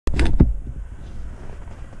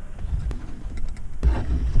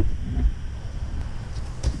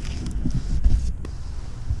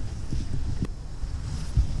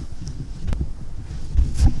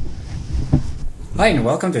Hi and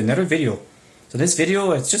welcome to another video. So this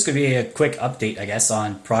video, it's just going to be a quick update, I guess,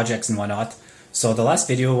 on projects and whatnot. So the last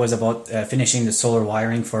video was about finishing the solar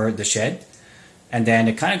wiring for the shed. And then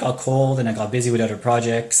it kind of got cold and I got busy with other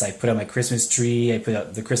projects. I put up my Christmas tree, I put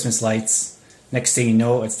up the Christmas lights. Next thing you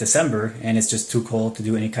know, it's December and it's just too cold to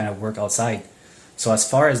do any kind of work outside. So as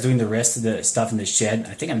far as doing the rest of the stuff in the shed,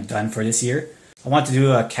 I think I'm done for this year. I want to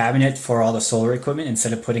do a cabinet for all the solar equipment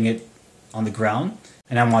instead of putting it on the ground.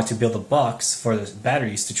 And I want to build a box for the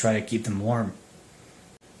batteries to try to keep them warm.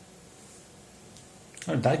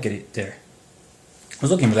 How did that get it there? I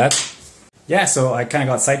was looking for that. Yeah, so I kind of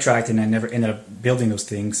got sidetracked and I never ended up building those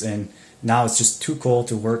things. And now it's just too cold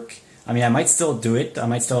to work. I mean, I might still do it. I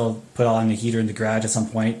might still put on the heater in the garage at some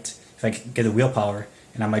point if I get the wheel power.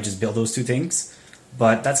 And I might just build those two things.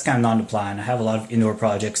 But that's kind of not the plan. I have a lot of indoor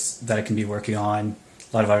projects that I can be working on.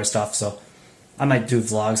 A lot of other stuff. So I might do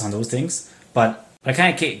vlogs on those things. But I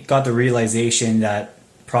kind of got the realization that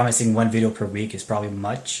promising one video per week is probably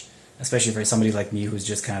much, especially for somebody like me who's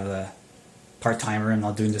just kind of a part-timer and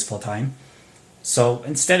not doing this full-time. So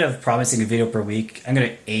instead of promising a video per week, I'm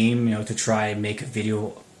going to aim, to try and make a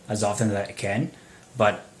video as often as I can.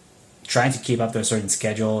 But trying to keep up to a certain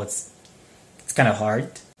schedule, it's kind of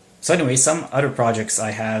hard. So anyway, some other projects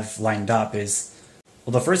I have lined up is,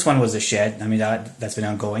 well, the first one was the shed. I mean, that's been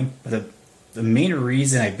ongoing. But the main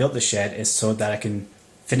reason I built the shed is so that I can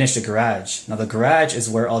finish the garage. Now the garage is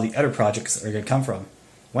where all the other projects are going to come from.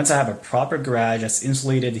 Once I have a proper garage that's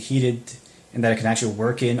insulated, heated, and that I can actually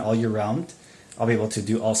work in all year round, I'll be able to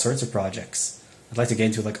do all sorts of projects. I'd like to get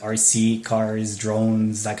into like RC, cars,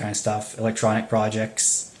 drones, that kind of stuff, electronic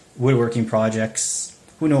projects, woodworking projects,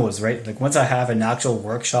 who knows, right? Like once I have an actual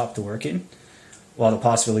workshop to work in, well, the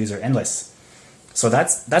possibilities are endless. So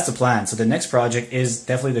that's the plan. So the next project is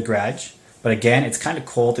definitely the garage. But again, it's kind of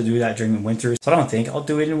cold to do that during winter, so I don't think I'll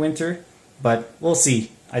do it in winter, but we'll see.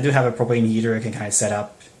 I do have a propane heater I can kind of set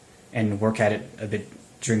up and work at it a bit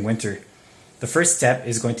during winter. The first step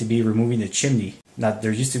is going to be removing the chimney. Now,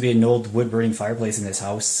 there used to be an old wood-burning fireplace in this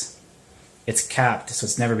house. It's capped, so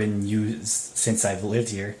it's never been used since I've lived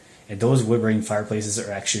here. And those wood-burning fireplaces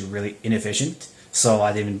are actually really inefficient, so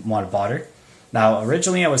I didn't want to bother. Now,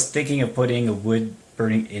 originally I was thinking of putting a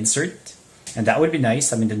wood-burning insert, and that would be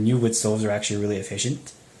nice. I mean, the new wood stoves are actually really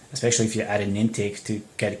efficient, especially if you add an intake to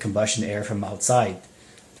get combustion air from outside.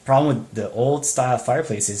 The problem with the old style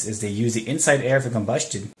fireplaces is they use the inside air for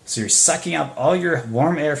combustion, so you're sucking up all your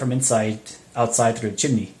warm air from outside through the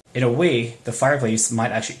chimney. In a way, the fireplace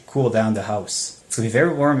might actually cool down the house. It's going to be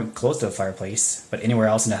very warm close to the fireplace, but anywhere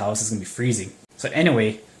else in the house is going to be freezing. So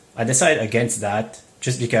anyway, I decided against that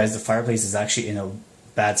just because the fireplace is actually in a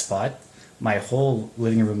bad spot. My whole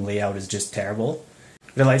living room layout is just terrible.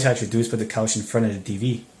 What I'd like to actually do is put the couch in front of the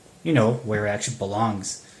TV, where it actually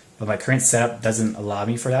belongs. But my current setup doesn't allow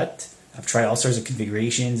me for that. I've tried all sorts of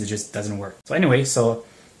configurations, it just doesn't work. So anyway, so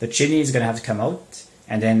the chimney is going to have to come out,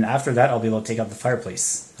 and then after that I'll be able to take out the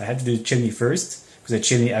fireplace. I have to do the chimney first, because the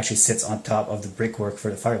chimney actually sits on top of the brickwork for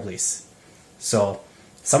the fireplace. So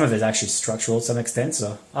some of it is actually structural to some extent,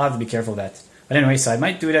 so I'll have to be careful of that. But anyway, so I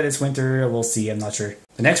might do that this winter, we'll see, I'm not sure.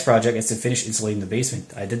 The next project is to finish insulating the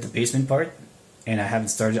basement. I did the basement part, and I haven't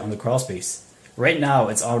started on the crawl space. Right now,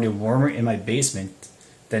 it's already warmer in my basement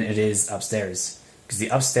than it is upstairs, because the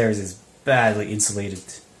upstairs is badly insulated.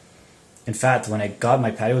 In fact, when I got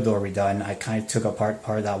my patio door redone, I kind of took apart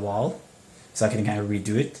part of that wall, so I can kind of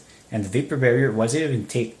redo it, and the vapor barrier wasn't even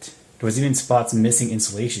taped. There was even spots missing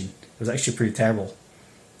insulation. It was actually pretty terrible.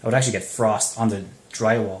 I would actually get frost on the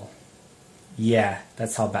drywall. Yeah,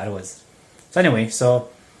 that's how bad it was. So anyway, so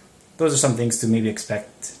those are some things to maybe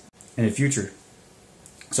expect in the future.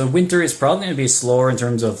 So winter is probably going to be slower in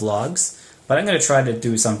terms of vlogs, but I'm going to try to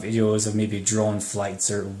do some videos of maybe drone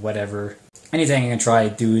flights or whatever. Anything I can try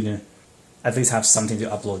to do to at least have something to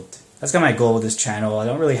upload. That's kind of my goal with this channel. I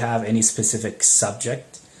don't really have any specific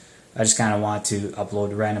subject. I just kind of want to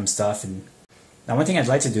upload random stuff. And now one thing I'd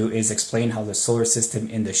like to do is explain how the solar system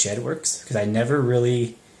in the shed works, because I never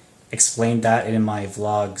really explained that in my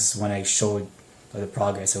vlogs when I showed the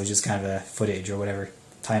progress. It was just kind of a footage or whatever,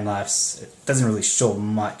 time lapse. It doesn't really show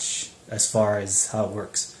much as far as how it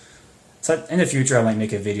works. So in the future I might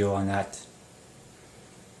make a video on that.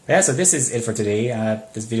 But yeah, so this is it for today.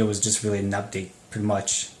 This video was just really an update pretty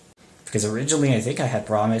much, because originally I think I had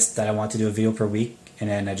promised that I want to do a video per week, and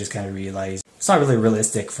then I just kind of realized it's not really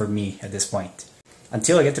realistic for me at this point.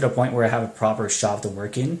 Until I get to the point where I have a proper shop to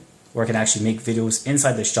work in, where I can actually make videos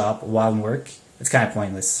inside the shop while in work, it's kind of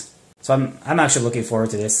pointless. So I'm actually looking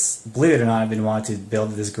forward to this. Believe it or not, I've been wanting to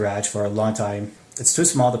build this garage for a long time. It's too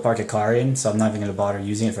small to park a car in, so I'm not even going to bother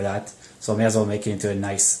using it for that. So I may as well make it into a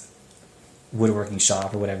nice woodworking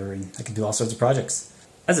shop or whatever, and I can do all sorts of projects.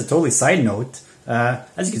 As a totally side note,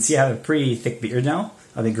 as you can see, I have a pretty thick beard now.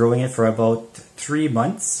 I've been growing it for about 3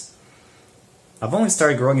 months. I've only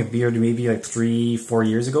started growing a beard maybe like 3-4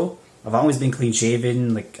 years ago. I've always been clean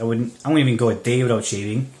shaven. Like I wouldn't even go a day without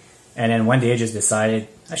shaving. And then one day I just decided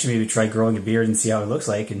I should maybe try growing a beard and see how it looks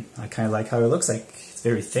like. And I kind of like how it looks like. It's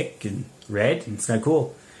very thick and red, and it's kind of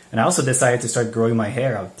cool. And I also decided to start growing my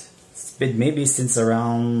hair out. It's been maybe since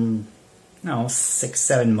around,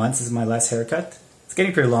 6-7 months is my last haircut. It's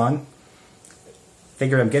getting pretty long.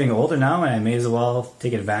 Figure I'm getting older now, and I may as well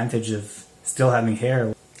take advantage of still having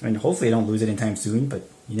hair. I mean, hopefully I don't lose it anytime soon, but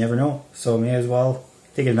you never know. So I may as well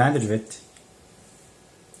take advantage of it.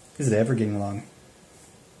 Is it ever getting long?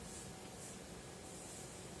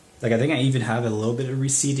 Like, I think I even have a little bit of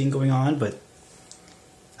receding going on, but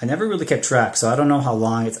I never really kept track, so I don't know how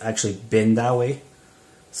long it's actually been that way.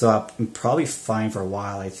 So I'm probably fine for a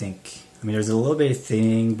while, I think. I mean, there's a little bit of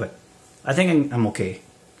thinning, but I think I'm okay.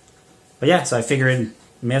 But yeah, so I figured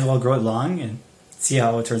may as well grow it long and see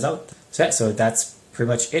how it turns out. So yeah, so that's pretty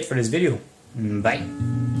much it for this video.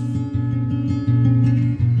 Bye.